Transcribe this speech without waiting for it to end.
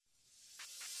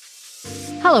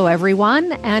Hello,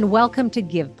 everyone, and welcome to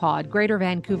GivePod, Greater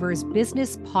Vancouver's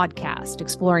business podcast,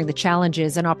 exploring the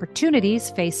challenges and opportunities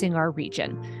facing our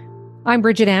region. I'm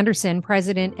Bridget Anderson,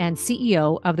 President and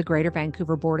CEO of the Greater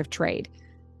Vancouver Board of Trade.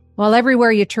 Well,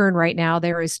 everywhere you turn right now,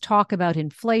 there is talk about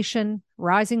inflation,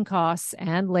 rising costs,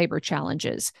 and labor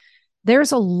challenges.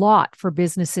 There's a lot for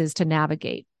businesses to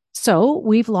navigate. So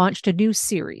we've launched a new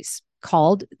series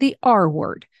called The R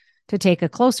Word, to take a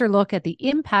closer look at the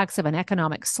impacts of an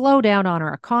economic slowdown on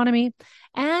our economy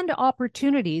and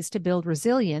opportunities to build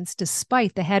resilience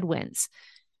despite the headwinds.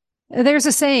 There's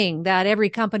a saying that every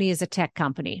company is a tech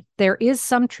company. There is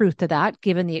some truth to that,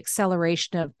 given the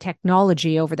acceleration of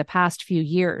technology over the past few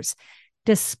years.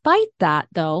 Despite that,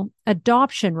 though,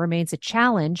 adoption remains a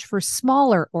challenge for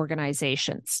smaller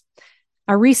organizations.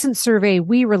 A recent survey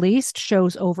we released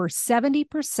shows over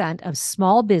 70% of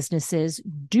small businesses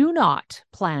do not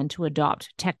plan to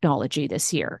adopt technology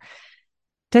this year.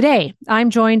 Today, I'm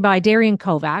joined by Darian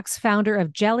Kovacs, founder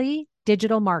of Jelly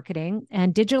Digital Marketing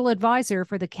and digital advisor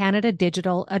for the Canada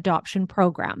Digital Adoption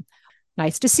Program.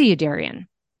 Nice to see you, Darian.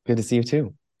 Good to see you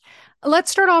too.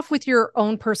 Let's start off with your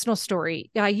own personal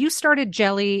story. You started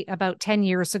Jelly about 10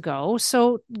 years ago.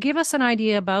 So give us an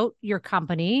idea about your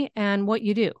company and what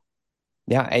you do.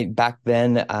 Yeah, back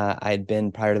then, I'd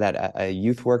been prior to that a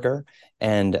youth worker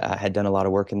and had done a lot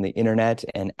of work in the internet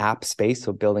and app space,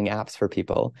 so building apps for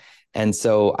people. And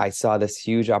so I saw this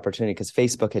huge opportunity because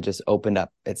Facebook had just opened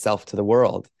up itself to the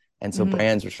world. And so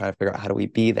brands were trying to figure out, how do we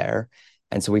be there?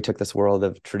 And so we took this world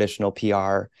of traditional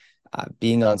PR,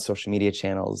 being on social media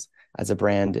channels as a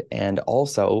brand, and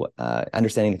also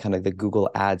understanding kind of the Google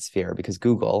ad sphere, because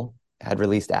Google had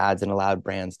released ads and allowed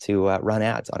brands to run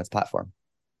ads on its platform.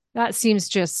 That seems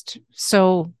just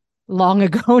so long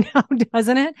ago now,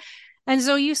 doesn't it? And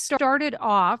so you started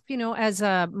off, as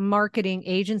a marketing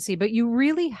agency, but you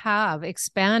really have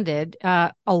expanded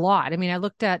a lot. I mean, I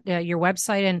looked at your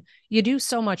website and you do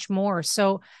so much more.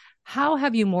 So how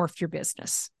have you morphed your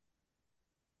business?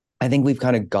 I think we've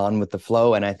kind of gone with the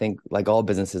flow. And I think, like all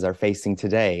businesses are facing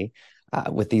today,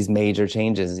 with these major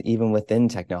changes, even within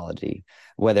technology,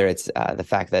 whether it's the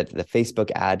fact that the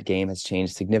Facebook ad game has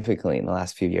changed significantly in the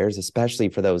last few years, especially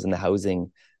for those in the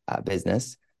housing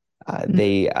business.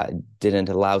 They didn't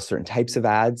allow certain types of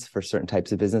ads for certain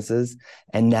types of businesses.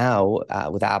 And now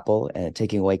with Apple and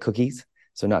taking away cookies,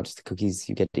 so not just the cookies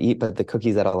you get to eat, but the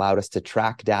cookies that allowed us to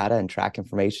track data and track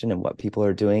information and what people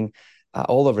are doing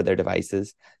all over their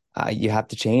devices, you have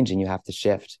to change and you have to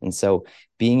shift. And so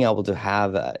being able to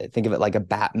have, think of it like a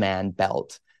Batman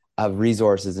belt of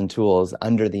resources and tools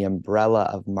under the umbrella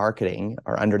of marketing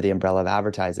or under the umbrella of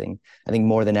advertising, I think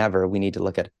more than ever, we need to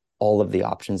look at all of the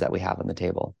options that we have on the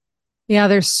table. Yeah,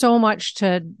 there's so much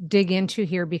to dig into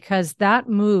here because that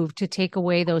move to take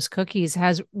away those cookies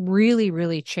has really,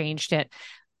 really changed it.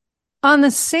 On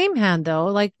the same hand, though,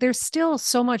 like there's still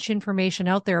so much information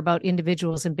out there about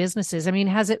individuals and businesses. I mean,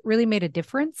 has it really made a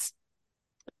difference?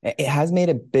 It has made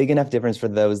a big enough difference for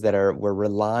those that were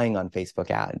relying on Facebook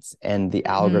ads and the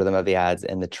algorithm of the ads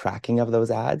and the tracking of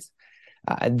those ads.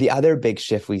 The other big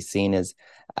shift we've seen is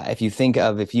if you think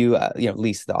of, if you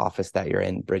lease the office that you're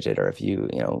in, Bridget, or if you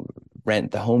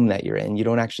rent the home that you're in, you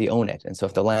don't actually own it. And so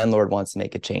if the landlord wants to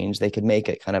make a change, they could make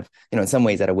it kind of, in some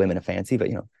ways at a whim and a fancy, but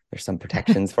there's some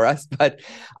protections for us. But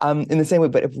in the same way,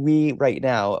 but if we right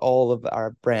now, all of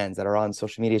our brands that are on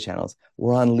social media channels,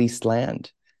 we're on leased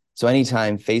land. So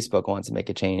anytime Facebook wants to make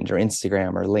a change, or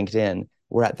Instagram or LinkedIn,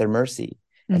 we're at their mercy.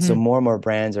 And so more and more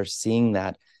brands are seeing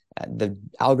that the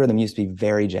algorithm used to be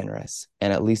very generous.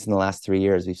 And at least in the last 3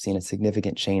 years, we've seen a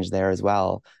significant change there as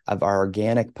well of our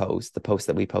organic posts, the posts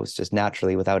that we post just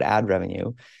naturally without ad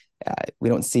revenue. We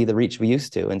don't see the reach we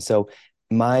used to. And so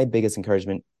my biggest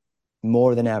encouragement,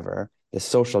 more than ever, the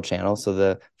social channel, so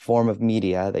the form of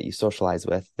media that you socialize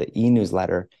with, the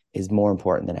e-newsletter, is more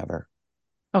important than ever.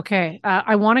 Okay.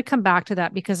 I want to come back to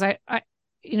that because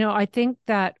I think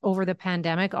that over the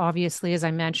pandemic, obviously, as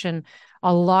I mentioned,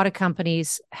 a lot of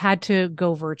companies had to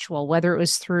go virtual, whether it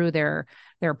was through their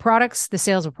products, the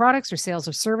sales of products or sales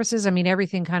of services. I mean,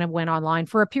 everything kind of went online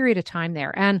for a period of time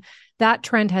there. And that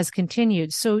trend has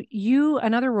continued. So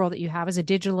another role that you have is a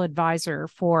digital advisor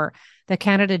for the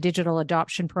Canada Digital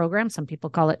Adoption Program. Some people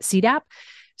call it CDAP.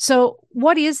 So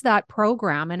what is that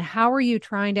program and how are you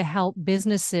trying to help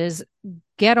businesses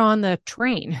get on the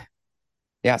train?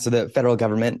 Yeah, so the federal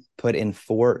government put in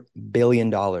 $4 billion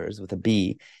with a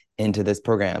B into this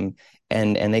program,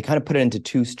 and they kind of put it into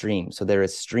two streams. So there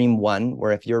is stream one,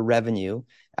 where if your revenue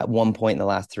at one point in the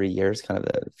last 3 years, kind of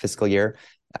the fiscal year,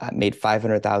 made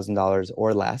 $500,000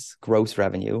 or less gross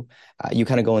revenue, you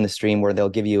kind of go in the stream where they'll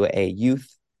give you a youth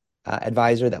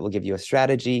advisor that will give you a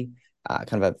strategy,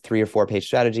 kind of a 3 or 4 page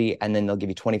strategy, and then they'll give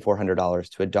you $2,400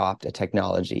 to adopt a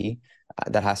technology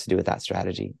that has to do with that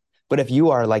strategy. But if you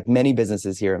are like many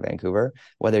businesses here in Vancouver,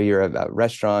 whether you're a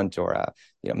restaurant or a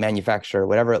manufacturer,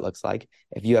 whatever it looks like,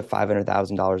 if you have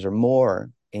 $500,000 or more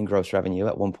in gross revenue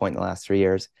at one point in the last 3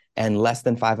 years and less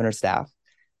than 500 staff,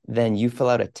 then you fill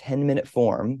out a 10-minute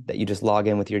form that you just log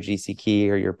in with your GC key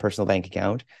or your personal bank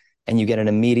account, and you get an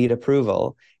immediate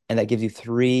approval. And that gives you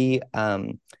 3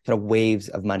 kind of waves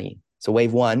of money. So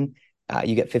wave 1,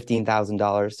 you get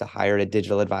 $15,000 to hire a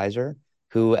digital advisor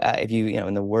who, if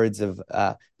in the words of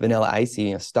Vanilla Ice,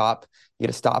 you got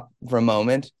to stop for a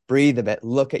moment, breathe a bit,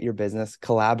 look at your business,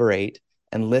 collaborate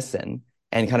and listen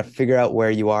and kind of figure out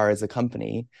where you are as a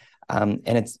company. And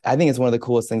I think it's one of the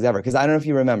coolest things ever. Because I don't know if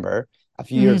you remember, a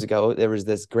few years ago, there was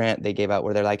this grant they gave out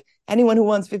where they're like, anyone who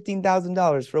wants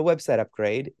 $15,000 for a website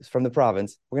upgrade from the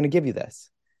province, we're going to give you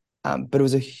this. But it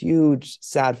was a huge,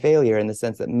 sad failure in the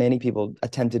sense that many people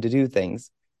attempted to do things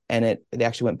and they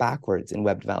actually went backwards in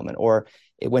web development, or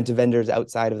it went to vendors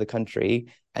outside of the country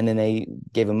and then they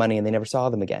gave them money and they never saw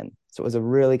them again. So it was a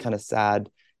really kind of sad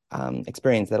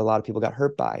experience that a lot of people got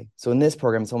hurt by. So in this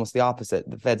program, it's almost the opposite.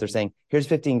 The feds are saying, here's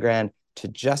 15 grand to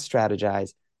just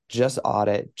strategize, just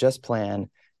audit, just plan,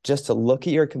 just to look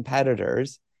at your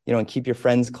competitors, and keep your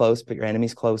friends close, but your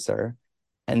enemies closer.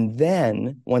 And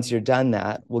then once you're done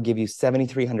that, we'll give you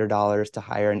 $7,300 to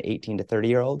hire an 18 to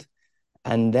 30-year-old.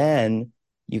 And then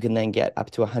you can then get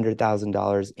up to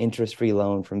 $100,000 interest-free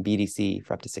loan from BDC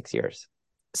for up to 6 years.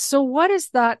 So what has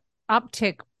that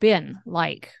uptick been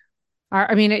like?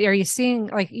 Are you seeing,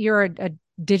 like, you're a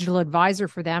digital advisor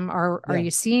for them? Are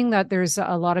you seeing that there's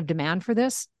a lot of demand for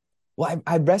this? Well,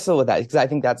 I wrestle with that because I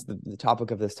think that's the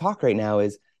topic of this talk right now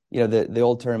is, the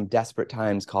old term desperate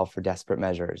times call for desperate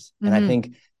measures. And I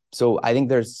think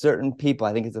there's certain people,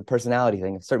 I think it's a personality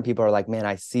thing. Certain people are like, man,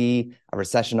 I see a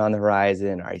recession on the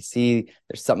horizon, or I see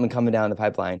there's something coming down the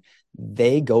pipeline.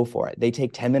 They go for it. They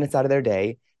take 10 minutes out of their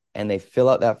day and they fill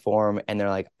out that form and they're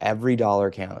like, every dollar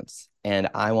counts. And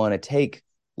I want to take,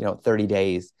 30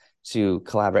 days to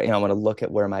collaborate. I want to look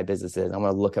at where my business is. I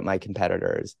want to look at my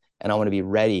competitors, and I want to be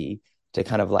ready to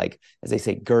kind of, like, as they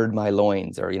say, gird my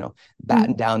loins, or,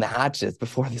 batten down the hatches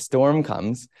before the storm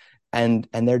comes. And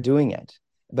they're doing it.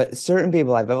 But certain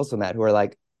people I've also met who are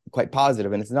like quite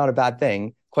positive, and it's not a bad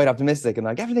thing, quite optimistic, and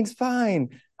like, everything's fine.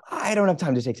 I don't have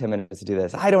time to take 10 minutes to do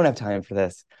this. I don't have time for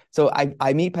this. So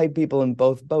I meet people in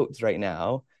both boats right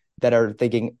now that are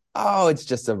thinking, oh, it's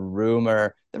just a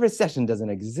rumor. The recession doesn't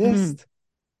exist.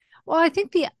 Well, I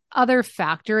think the other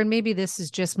factor, and maybe this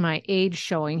is just my age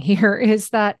showing here, is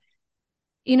that,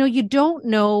 you don't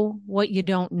know what you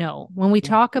don't know. When we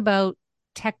talk about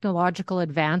technological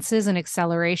advances and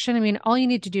acceleration, all you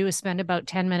need to do is spend about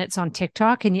 10 minutes on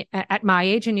TikTok and at my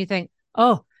age, and you think,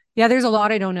 oh, yeah, there's a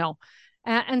lot I don't know.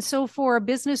 And so for a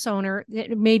business owner,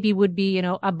 it maybe would be,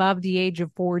 above the age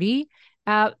of 40,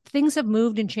 things have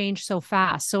moved and changed so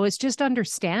fast. So it's just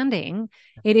understanding.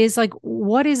 It is like,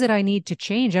 what is it I need to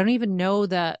change? I don't even know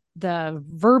the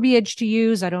verbiage to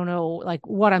use. I don't know, like,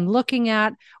 what I'm looking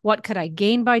at. What could I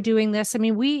gain by doing this?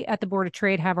 We at the Board of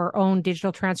Trade have our own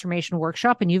digital transformation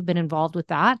workshop, and you've been involved with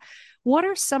that. What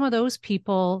are some of those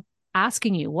people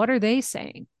asking you? What are they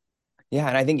saying? Yeah,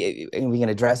 and I think we can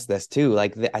address this too.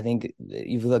 Like, I think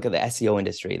if you look at the SEO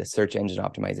industry, the search engine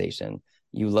optimization,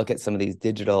 you look at some of these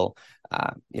digital,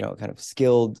 kind of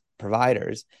skilled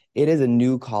providers, it is a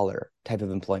new collar type of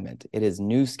employment. It is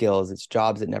new skills. It's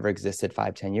jobs that never existed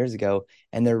 5-10 years ago.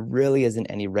 And there really isn't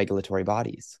any regulatory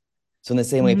bodies. So in the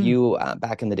same way, if you,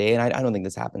 back in the day, and I don't think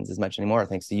this happens as much anymore,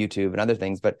 thanks to YouTube and other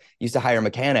things, but you used to hire a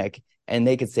mechanic and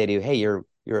they could say to you, hey,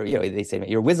 they say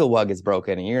your Whizzlewug is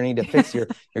broken and you're going to need to fix your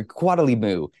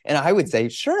Quadalimoo. And I would say,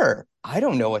 sure, I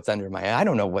don't know I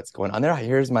don't know what's going on there.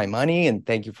 Here's my money and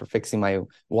thank you for fixing my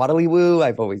Waddalywoo.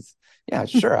 I've always,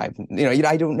 sure. I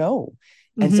don't know.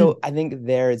 And so I think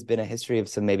there has been a history of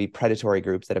some maybe predatory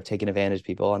groups that have taken advantage of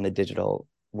people on the digital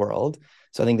world.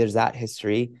 So I think there's that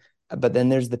history. But then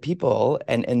there's the people,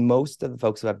 and most of the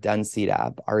folks who have done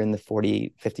CDAP are in the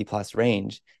 40, 50 plus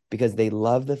range because they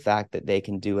love the fact that they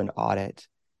can do an audit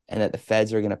and that the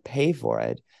feds are going to pay for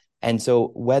it. And so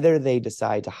whether they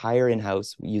decide to hire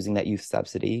in-house using that youth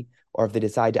subsidy, or if they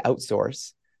decide to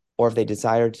outsource, or if they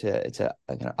desire to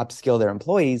kind of upskill their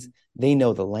employees, they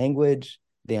know the language,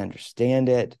 they understand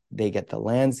it, they get the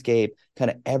landscape, kind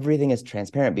of everything is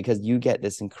transparent because you get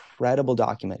this incredible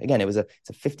document. Again, it's a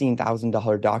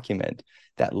 $15,000 document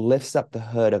that lifts up the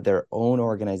hood of their own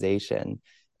organization,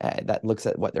 that looks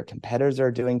at what their competitors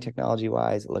are doing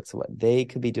technology-wise, it looks at what they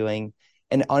could be doing.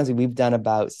 And honestly, we've done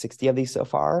about 60 of these so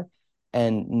far.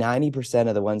 And 90%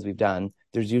 of the ones we've done,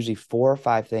 there's usually 4 or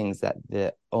 5 things that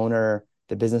the owner,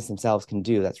 the business themselves can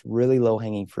do that's really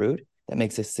low-hanging fruit that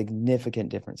makes a significant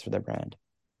difference for their brand.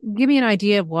 Give me an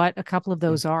idea of what a couple of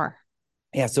those are.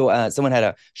 Yeah, so someone had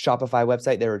a Shopify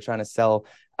website. They were trying to sell,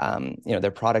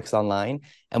 their products online,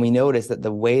 and we noticed that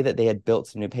the way that they had built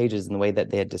some new pages and the way that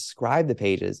they had described the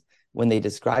pages, when they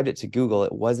described it to Google,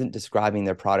 it wasn't describing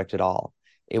their product at all.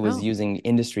 It was using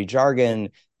industry jargon.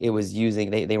 It was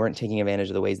using they weren't taking advantage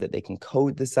of the ways that they can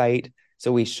code the site.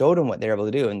 So we showed them what they're able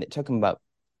to do, and it took them about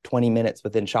 20 minutes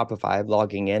within Shopify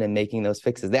logging in and making those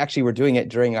fixes. They actually were doing it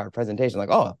during our presentation,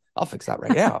 like, oh, I'll fix that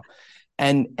right now.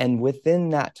 And within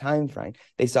that time frame,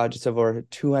 they saw just over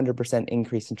 200%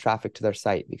 increase in traffic to their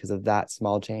site because of that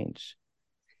small change.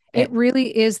 It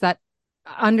really is that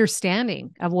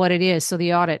understanding of what it is. So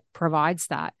the audit provides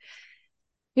that.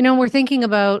 We're thinking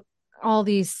about all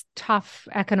these tough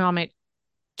economic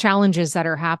challenges that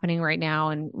are happening right now,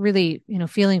 and really,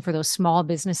 feeling for those small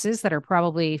businesses that are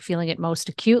probably feeling it most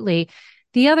acutely.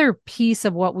 The other piece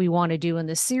of what we want to do in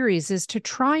this series is to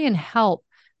try and help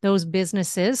those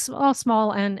businesses, all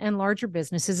small and larger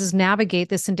businesses, is navigate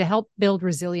this and to help build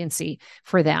resiliency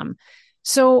for them.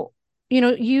 So,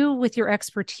 you with your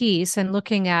expertise and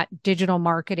looking at digital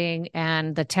marketing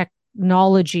and the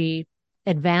technology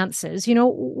advances,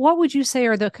 what would you say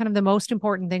are the kind of the most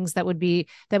important things that would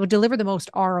deliver the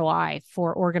most ROI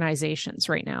for organizations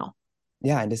right now?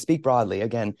 Yeah, and to speak broadly,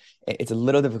 again, it's a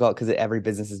little difficult because every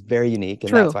business is very unique,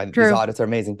 and that's why True. these audits are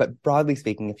amazing. But broadly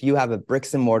speaking, if you have a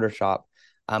bricks and mortar shop,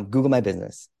 Google My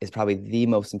Business is probably the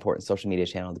most important social media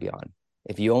channel to be on.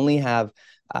 If you only have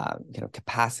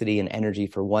capacity and energy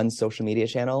for one social media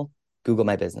channel, Google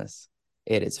My Business.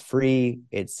 It is free.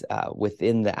 It's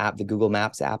within the app, the Google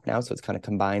Maps app now, so it's kind of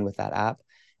combined with that app.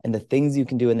 And the things you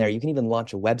can do in there, you can even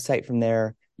launch a website from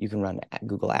there. You can run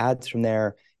Google Ads from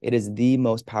there. It is the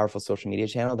most powerful social media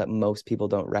channel that most people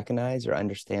don't recognize or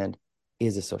understand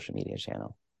is a social media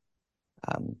channel.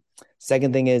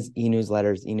 Second thing is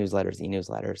e-newsletters.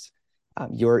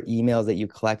 Your emails that you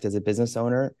collect as a business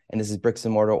owner, and this is bricks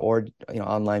and mortar or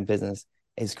online business,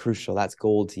 is crucial. That's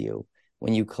gold to you.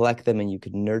 When you collect them and you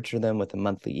could nurture them with a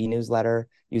monthly e-newsletter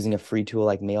using a free tool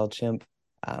like MailChimp,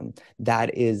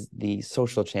 that is the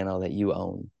social channel that you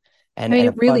own. And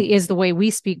it really is the way we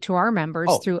speak to our members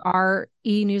through our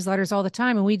e-newsletters all the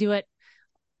time. And we do it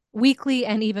weekly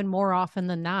and even more often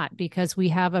than that because we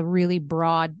have a really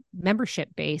broad membership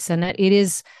base, and it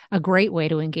is a great way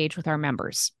to engage with our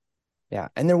members. Yeah.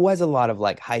 And there was a lot of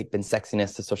hype and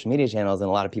sexiness to social media channels, and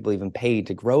a lot of people even paid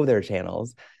to grow their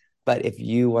channels. But if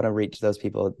you want to reach those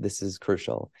people, this is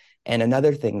crucial. And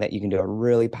another thing that you can do, a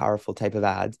really powerful type of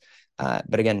ads,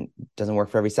 but again, doesn't work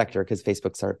for every sector because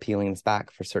Facebook started peeling this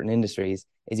back for certain industries,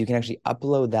 is you can actually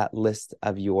upload that list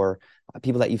of your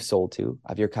people that you've sold to,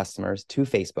 of your customers, to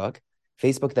Facebook.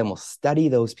 Facebook then will study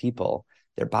those people,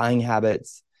 their buying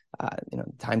habits,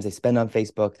 times they spend on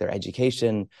Facebook, their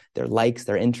education, their likes,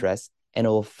 their interests, and it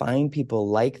will find people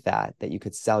like that you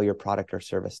could sell your product or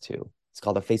service to. It's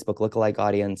called a Facebook lookalike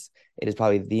audience. It is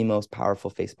probably the most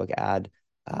powerful Facebook ad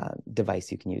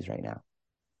device you can use right now.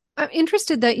 I'm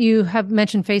interested that you have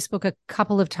mentioned Facebook a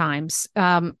couple of times.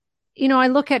 I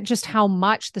look at just how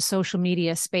much the social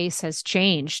media space has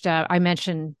changed. I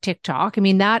mentioned TikTok. I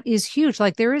mean, that is huge.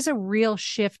 There is a real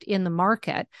shift in the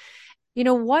market.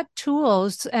 What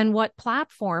tools and what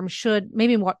platforms should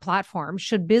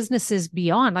businesses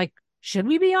be on? Should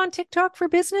we be on TikTok for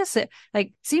business? It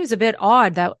seems a bit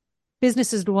odd that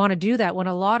businesses would want to do that when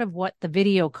a lot of what the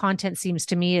video content seems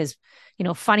to me is,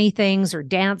 funny things or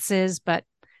dances. But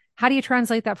how do you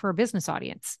translate that for a business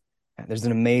audience? There's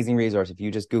an amazing resource. If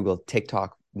you just Google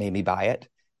TikTok made me buy it,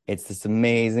 it's this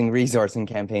amazing resource and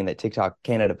campaign that TikTok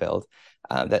Canada built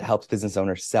that helps business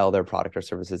owners sell their product or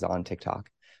services on TikTok.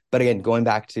 But again, going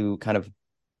back to kind of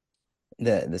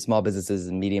the small businesses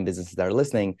and medium businesses that are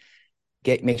listening,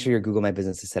 make sure your Google My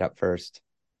Business is set up first,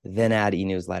 then add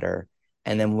e-newsletter.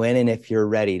 And then when and if you're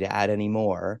ready to add any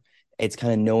more, it's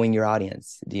kind of knowing your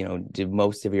audience. Do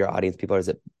most of your audience people, is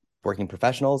it working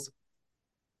professionals?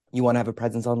 You want to have a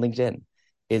presence on LinkedIn.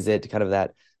 Is it kind of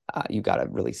that you've got a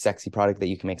really sexy product that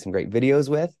you can make some great videos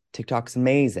with? TikTok's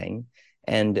amazing.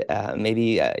 And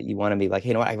maybe you want to be like,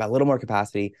 hey, I've got a little more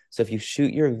capacity. So if you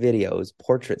shoot your videos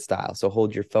portrait style, so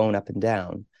hold your phone up and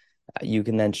down, you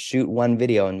can then shoot one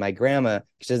video. And my grandma,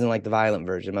 she doesn't like the violent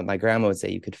version, but my grandma would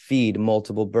say you could feed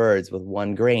multiple birds with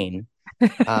one grain.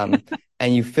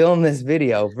 And you film this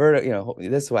video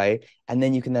this way, and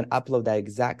then you can then upload that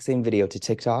exact same video to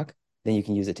TikTok. Then you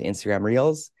can use it to Instagram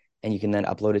Reels, and you can then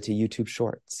upload it to YouTube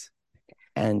Shorts.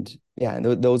 And yeah,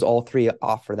 those all three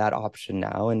offer that option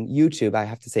now. And YouTube, I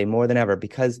have to say, more than ever,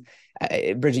 because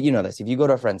Bridget, you know this. If you go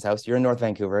to a friend's house, you're in North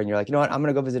Vancouver, and you're like, you know what, I'm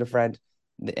gonna go visit a friend,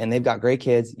 and they've got great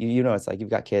kids. You know, it's like you've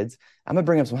got kids. I'm gonna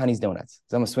bring them some Honey's Donuts.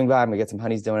 So I'm gonna swing by. I'm gonna get some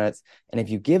Honey's Donuts. And if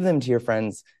you give them to your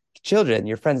friends' children,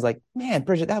 your friends like, man,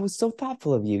 Bridget, that was so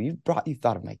thoughtful of you. You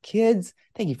thought of my kids.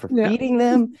 Thank you for Yeah. feeding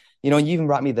them. You know, you even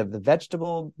brought me the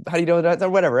vegetable Honey Donuts or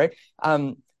whatever, right?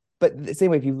 But the same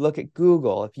way, if you look at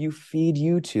Google, if you feed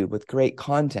YouTube with great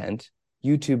content,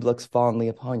 YouTube looks fondly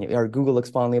upon you, or Google looks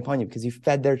fondly upon you because you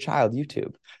fed their child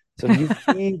YouTube. So if you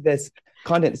feed this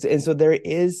content, and so there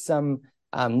is some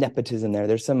nepotism there.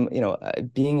 There's some,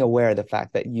 being aware of the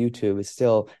fact that YouTube is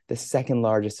still the second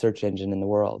largest search engine in the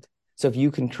world. So if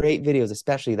you can create videos,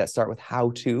 especially that start with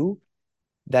how to,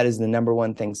 that is the number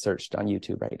one thing searched on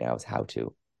YouTube right now is how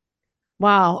to.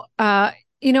 Wow. I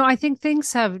think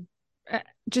things have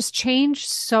just changed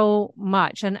so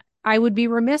much. And I would be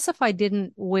remiss if I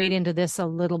didn't wade into this a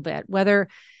little bit, whether,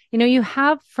 you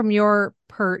have from your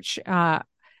perch and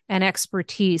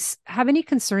expertise, have any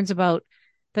concerns about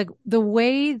the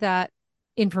way that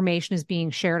information is being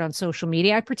shared on social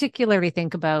media. I particularly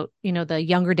think about, the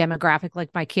younger demographic like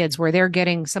my kids, where they're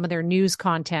getting some of their news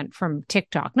content from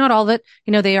TikTok. Not all of it,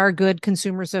 they are good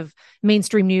consumers of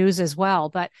mainstream news as well,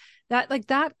 but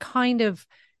that kind of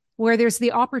where there's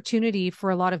the opportunity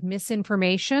for a lot of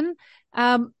misinformation.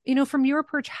 From your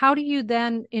perch, how do you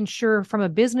then ensure from a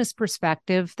business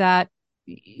perspective that,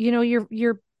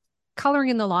 you're coloring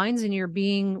in the lines and you're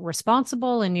being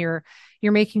responsible and you're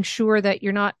making sure that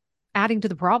you're not adding to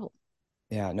the problem?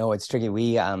 Yeah, no, it's tricky.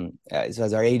 We so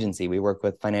as our agency, we work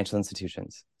with financial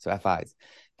institutions, so FIs,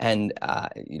 and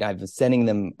I've been sending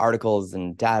them articles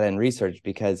and data and research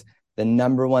because the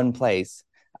number one place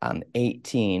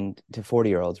 18 to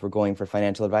 40-year-olds were going for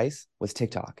financial advice was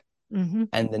TikTok. Mm-hmm.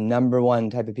 And the number one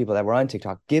type of people that were on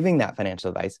TikTok giving that financial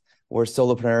advice were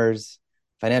solopreneurs,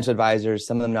 financial advisors,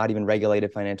 some of them not even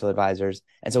regulated financial advisors.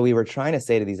 And so we were trying to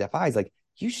say to these FIs, like,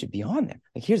 you should be on there.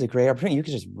 Like, here's a great opportunity. You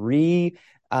could just redo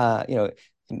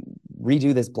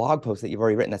this blog post that you've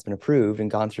already written that's been approved and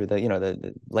gone through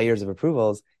the layers of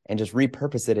approvals and just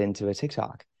repurpose it into a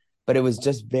TikTok. But it was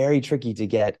just very tricky to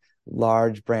get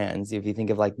large brands. If you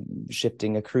think of like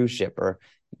shifting a cruise ship or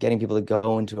getting people to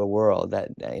go into a world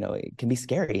that, it can be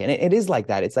scary. And it is like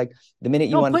that. It's like the minute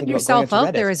you want to Putting think about going yourself onto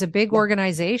out Reddit. there as a big Yeah.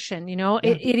 organization, Yeah.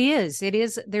 it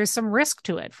is, there's some risk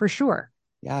to it for sure.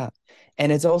 Yeah.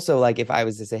 And it's also like if I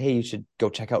was to say, hey, you should go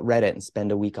check out Reddit and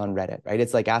spend a week on Reddit, right?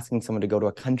 It's like asking someone to go to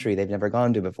a country they've never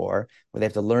gone to before, where they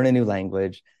have to learn a new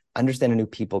language, understand a new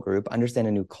people group, understand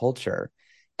a new culture.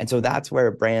 And so that's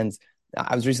where brands,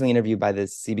 I was recently interviewed by the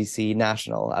CBC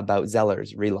National about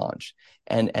Zeller's relaunch.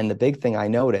 And the big thing I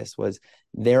noticed was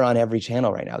they're on every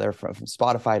channel right now. They're from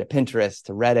Spotify to Pinterest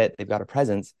to Reddit. They've got a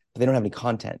presence, but they don't have any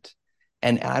content.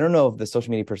 And I don't know if the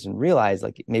social media person realized,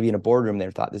 like maybe in a boardroom, they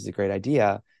thought this is a great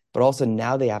idea, but also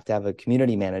now they have to have a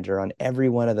community manager on every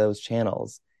one of those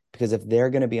channels, because if they're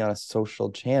going to be on a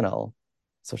social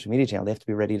media channel, they have to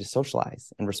be ready to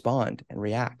socialize and respond and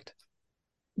react.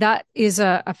 That is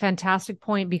a fantastic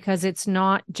point, because it's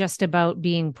not just about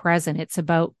being present. It's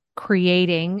about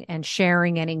creating and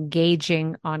sharing and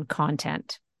engaging on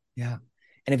content. Yeah.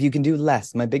 And if you can do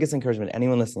less, my biggest encouragement to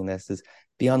anyone listening to this is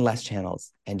be on less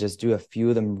channels and just do a few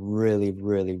of them really,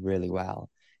 really, really well,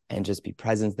 and just be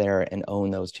present there and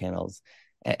own those channels.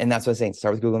 And that's what I'm saying.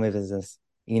 Start with Google My Business,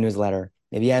 e-newsletter,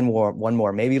 maybe add one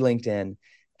more, maybe LinkedIn.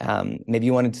 Maybe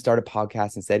you wanted to start a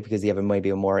podcast instead because you have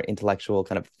maybe a more intellectual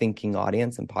kind of thinking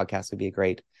audience, and podcasts would be a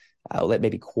great outlet,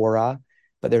 maybe Quora.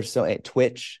 But there's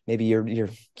Twitch, maybe your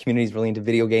community is really into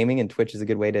video gaming and Twitch is a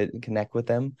good way to connect with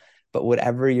them. But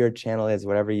whatever your channel is,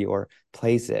 whatever your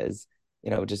place is,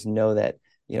 just know that,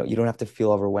 you don't have to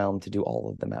feel overwhelmed to do all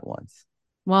of them at once.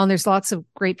 Well, and there's lots of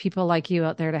great people like you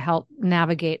out there to help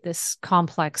navigate this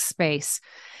complex space.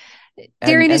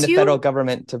 Darian, and the federal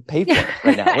government to pay for it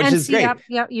right now, which is great.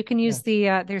 Yeah, you can use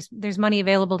there's money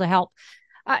available to help.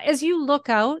 As you look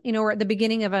out, we're at the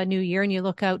beginning of a new year and you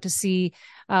look out to see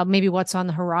maybe what's on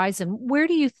the horizon. Where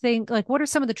do you think, like, what are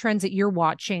some of the trends that you're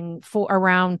watching for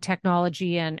around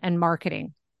technology and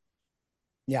marketing?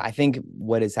 Yeah, I think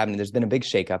what is happening, there's been a big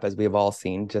shakeup, as we have all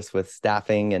seen, just with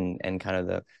staffing and kind of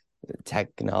the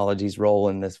technology's role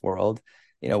in this world.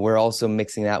 We're also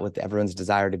mixing that with everyone's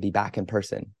desire to be back in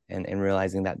person and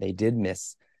realizing that they did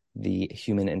miss the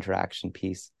human interaction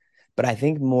piece. But I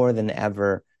think more than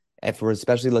ever, if we're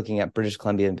especially looking at British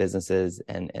Columbian businesses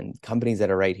and companies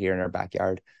that are right here in our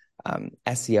backyard,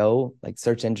 SEO, like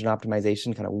search engine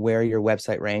optimization, kind of where your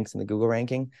website ranks in the Google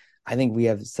ranking, I think we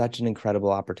have such an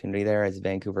incredible opportunity there as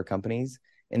Vancouver companies,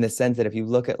 in the sense that if you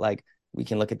look at like we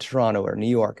can look at Toronto or New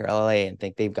York or LA and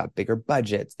think they've got bigger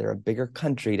budgets. They're a bigger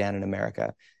country down in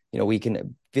America. We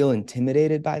can feel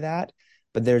intimidated by that,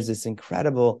 but there's this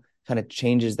incredible kind of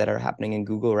changes that are happening in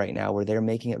Google right now where they're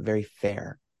making it very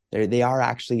fair. They are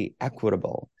actually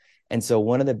equitable. And so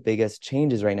one of the biggest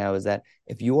changes right now is that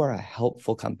if you are a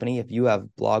helpful company, if you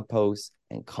have blog posts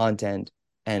and content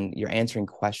and you're answering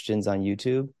questions on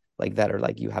YouTube like that, or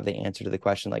like you have the answer to the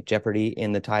question like Jeopardy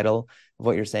in the title of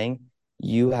what you're saying,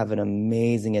 you have an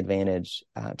amazing advantage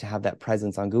to have that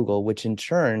presence on Google, which in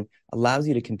turn allows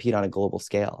you to compete on a global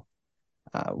scale.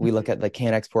 We look at the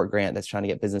CanExport grant that's trying to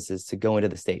get businesses to go into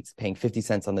the States, paying 50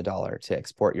 cents on the dollar to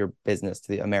export your business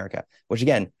to America, which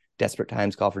again, desperate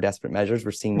times call for desperate measures.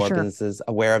 We're seeing more businesses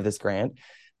aware of this grant.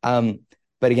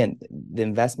 But again, the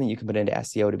investment you can put into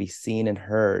SEO to be seen and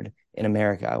heard in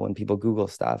America when people Google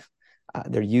stuff,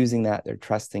 they're using that, they're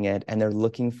trusting it, and they're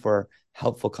looking for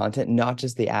helpful content, not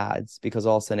just the ads, because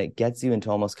all of a sudden it gets you into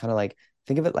almost kind of like,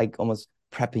 think of it like almost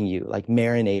prepping you, like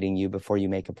marinating you before you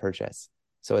make a purchase.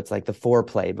 So it's like the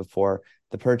foreplay before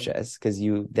the purchase, because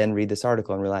you then read this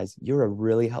article and realize you're a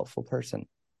really helpful person.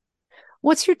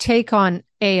 What's your take on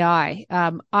AI?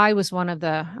 I was one of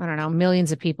the, I don't know,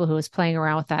 millions of people who was playing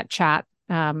around with that chat.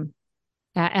 And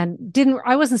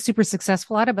I wasn't super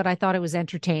successful at it, but I thought it was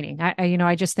entertaining.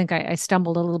 I just think I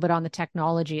stumbled a little bit on the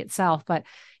technology itself, but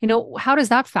how does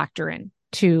that factor in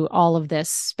to all of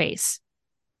this space?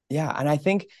 Yeah. And I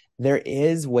think there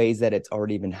is ways that it's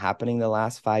already been happening the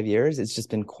last 5 years. It's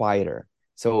just been quieter.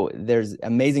 So there's an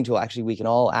amazing tool. Actually, we can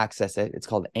all access it. It's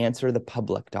called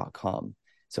answerthepublic.com.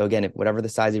 So again, whatever the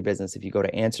size of your business, if you go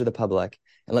to Answer the Public,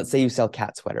 and let's say you sell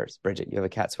cat sweaters, Bridget, you have a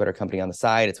cat sweater company on the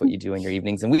side. It's what you do in your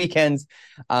evenings and weekends.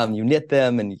 You knit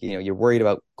them, and you're worried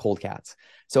about cold cats.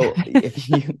 So if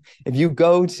you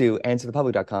go to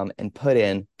answerthepublic.com and put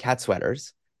in cat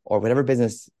sweaters or whatever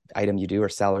business item you do or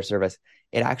sell or service,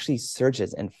 it actually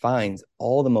searches and finds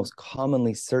all the most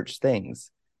commonly searched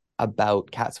things about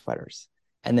cat sweaters.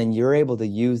 And then you're able to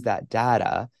use that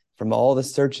data from all the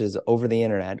searches over the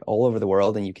internet, all over the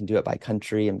world, and you can do it by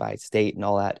country and by state and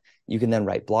all that. You can then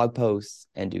write blog posts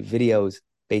and do videos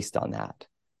based on that.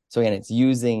 So again, it's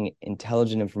using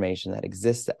intelligent information that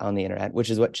exists on the internet, which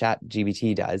is what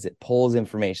ChatGPT does. It pulls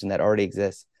information that already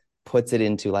exists, puts it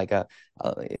into like a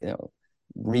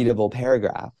readable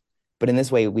paragraph. But in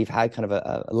this way, we've had kind of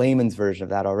a layman's version of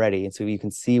that already. And so you can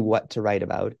see what to write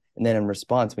about. And then in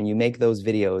response, when you make those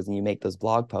videos and you make those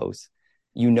blog posts,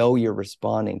 you're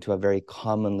responding to a very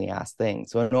commonly asked thing.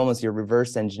 So in almost you're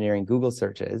reverse engineering Google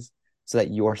searches so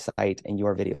that your site and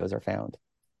your videos are found.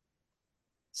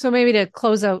 So maybe to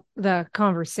close out the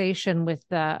conversation with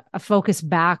a focus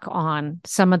back on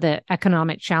some of the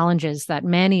economic challenges that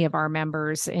many of our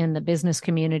members in the business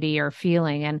community are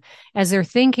feeling. And as they're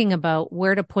thinking about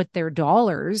where to put their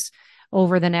dollars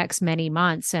over the next many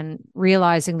months and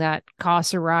realizing that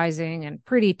costs are rising and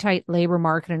pretty tight labor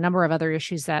market, a number of other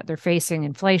issues that they're facing,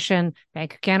 inflation,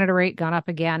 Bank of Canada rate gone up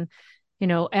again.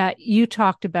 You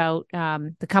talked about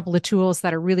the couple of tools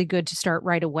that are really good to start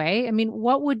right away. I mean,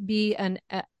 what would be an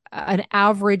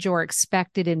average or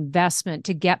expected investment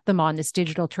to get them on this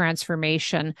digital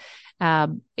transformation?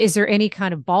 Is there any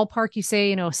kind of ballpark you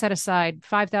say, set aside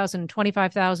 5,000,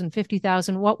 25,000,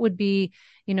 50,000? What would be,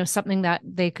 something that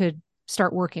they could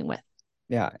start working with?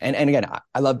 Yeah. And again,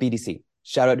 I love BDC.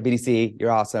 Shout out to BDC.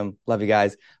 You're awesome. Love you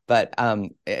guys. But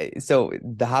so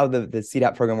how the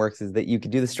CDAP program works is that you can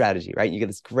do the strategy, right? You get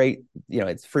this great,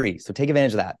 it's free. So take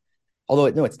advantage of that. Although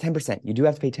it's 10%. You do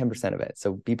have to pay 10% of it.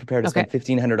 So be prepared to spend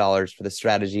 $1,500 for the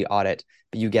strategy audit,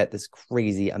 but you get this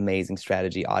crazy, amazing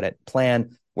strategy audit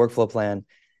plan, workflow plan.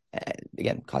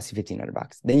 Again, costs you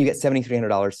 $1,500. Then you get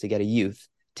 $7,300 to get a youth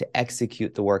to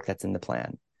execute the work that's in the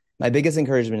plan. My biggest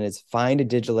encouragement is find a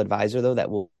digital advisor, though, that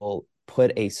will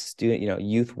put a student,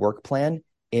 youth work plan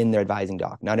in their advising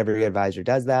doc. Not every advisor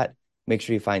does that. Make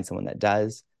sure you find someone that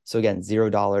does. So again,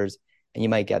 $0, and you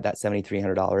might get that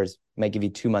 $7,300, might give you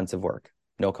 2 months of work,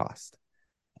 no cost.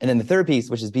 And then the third piece,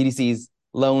 which is BDC's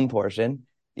loan portion,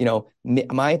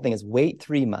 my thing is wait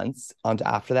 3 months onto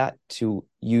after that to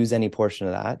use any portion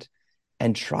of that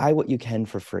and try what you can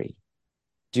for free.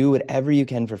 Do whatever you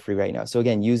can for free right now. So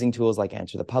again, using tools like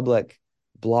Answer the Public,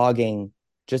 blogging,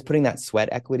 just putting that sweat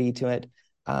equity to it,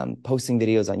 posting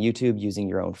videos on YouTube, using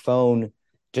your own phone.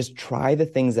 Just try the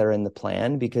things that are in the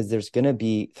plan, because there's going to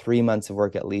be 3 months of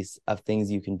work at least of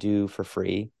things you can do for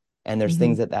free. And there's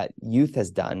things that youth has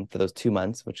done for those 2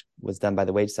 months, which was done by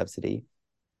the wage subsidy.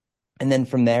 And then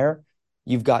from there,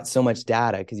 you've got so much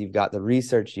data because you've got the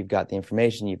research, you've got the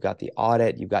information, you've got the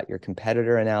audit, you've got your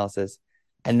competitor analysis.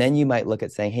 And then you might look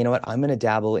at saying, hey, you know what? I'm going to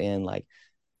dabble in like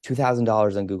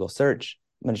 $2,000 on Google search.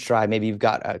 I'm going to try. Maybe you've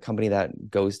got a company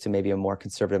that goes to maybe a more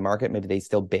conservative market. Maybe they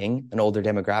still Bing, an older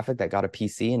demographic that got a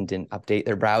PC and didn't update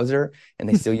their browser, and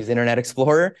they still use Internet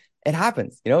Explorer. It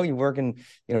happens. You work in,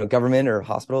 government or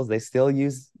hospitals, they still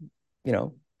use,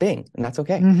 Bing, and that's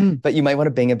okay. Mm-hmm. But you might want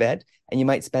to Bing a bit, and you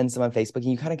might spend some on Facebook,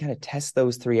 and you kind of test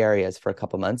those 3 areas for a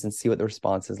couple months and see what the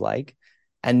response is like.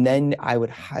 And then I would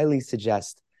highly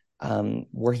suggest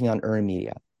working on earned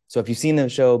media. So if you've seen the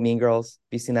show Mean Girls,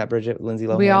 have you seen that, Bridget, Lindsay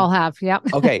Lohan? We all have. Yep.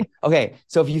 Okay.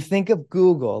 So if you think of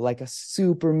Google like a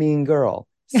super mean girl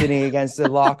sitting against a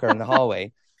locker in the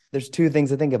hallway, there's 2 things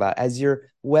to think about. As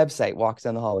your website walks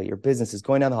down the hallway, your business is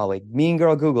going down the hallway, mean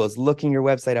girl Google is looking your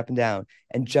website up and down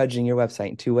and judging your website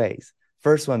in 2 ways.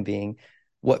 First one being,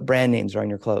 what brand names are on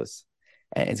your clothes?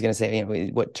 And it's going to say,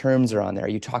 what terms are on there. Are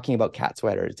you talking about cat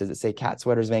sweaters? Does it say cat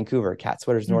sweaters Vancouver, cat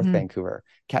sweaters North Vancouver,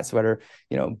 cat sweater,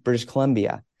 British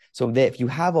Columbia? So that if you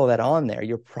have all that on there,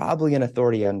 you're probably an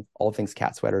authority on all things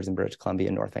cat sweaters in British Columbia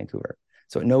and North Vancouver.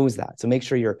 So it knows that. So make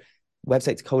sure your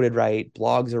website's coded right,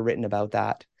 blogs are written about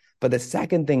that. But the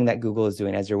second thing that Google is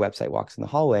doing as your website walks in the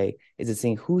hallway is it's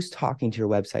seeing who's talking to your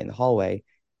website in the hallway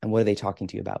and what are they talking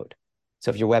to you about.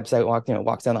 So if your website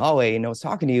walks down the hallway and no one's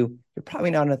talking to you, you're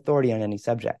probably not an authority on any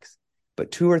subjects.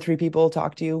 But 2 or 3 people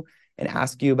talk to you and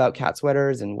ask you about cat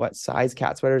sweaters and what size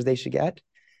cat sweaters they should get.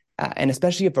 And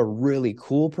especially if a really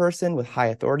cool person with high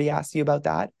authority asks you about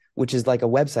that, which is like a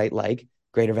website like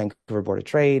Greater Vancouver Board of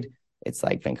Trade, it's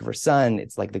like Vancouver Sun,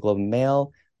 it's like the Globe and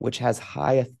Mail, which has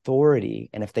high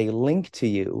authority. And if they link to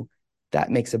you,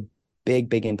 that makes a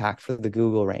big impact for the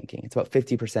Google ranking. It's about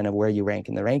 50% of where you rank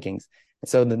in the rankings. And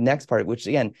so the next part, which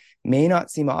again, may not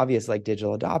seem obvious like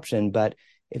digital adoption, but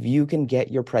if you can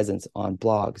get your presence on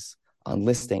blogs, on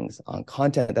listings, on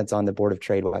content that's on the Board of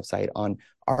Trade website, on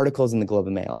articles in the Globe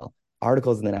and Mail,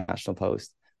 articles in the National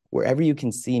Post, wherever you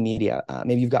can see media.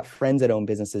 Maybe you've got friends that own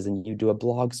businesses and you do a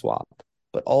blog swap,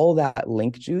 but all that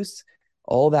link juice,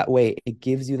 all that way, it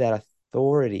gives you that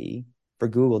authority for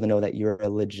Google to know that you're a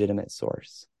legitimate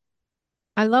source.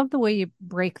 I love the way you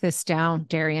break this down,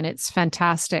 Darian. It's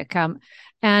fantastic.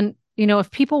 And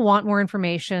if people want more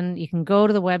information, you can go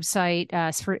to the website,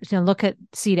 look at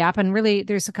CDAP. And really,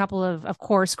 there's a couple of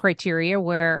course, criteria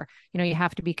where, you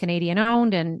have to be Canadian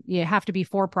owned and you have to be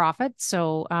for profit.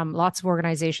 So lots of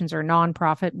organizations are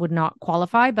nonprofit, would not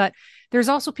qualify. But there's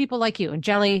also people like you and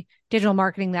Jelly Digital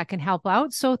Marketing that can help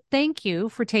out. So thank you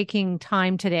for taking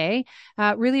time today.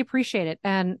 Really appreciate it.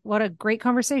 And what a great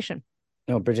conversation.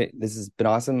 No, Bridget, this has been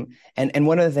awesome. And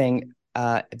one other thing,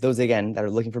 those again that are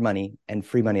looking for money and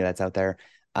free money that's out there,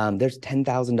 there's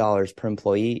 $10,000 per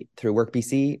employee through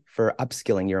WorkBC for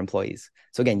upskilling your employees.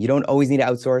 So again, you don't always need to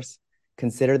outsource.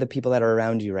 Consider the people that are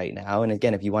around you right now. And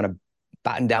again, if you want to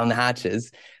batten down the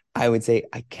hatches, I would say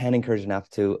I can't encourage enough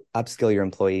to upskill your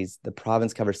employees. The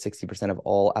province covers 60% of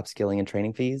all upskilling and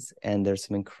training fees, and there's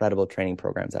some incredible training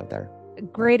programs out there.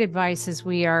 Great advice as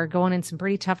we are going in some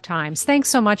pretty tough times. Thanks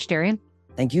so much, Darian.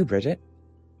 Thank you, Bridget.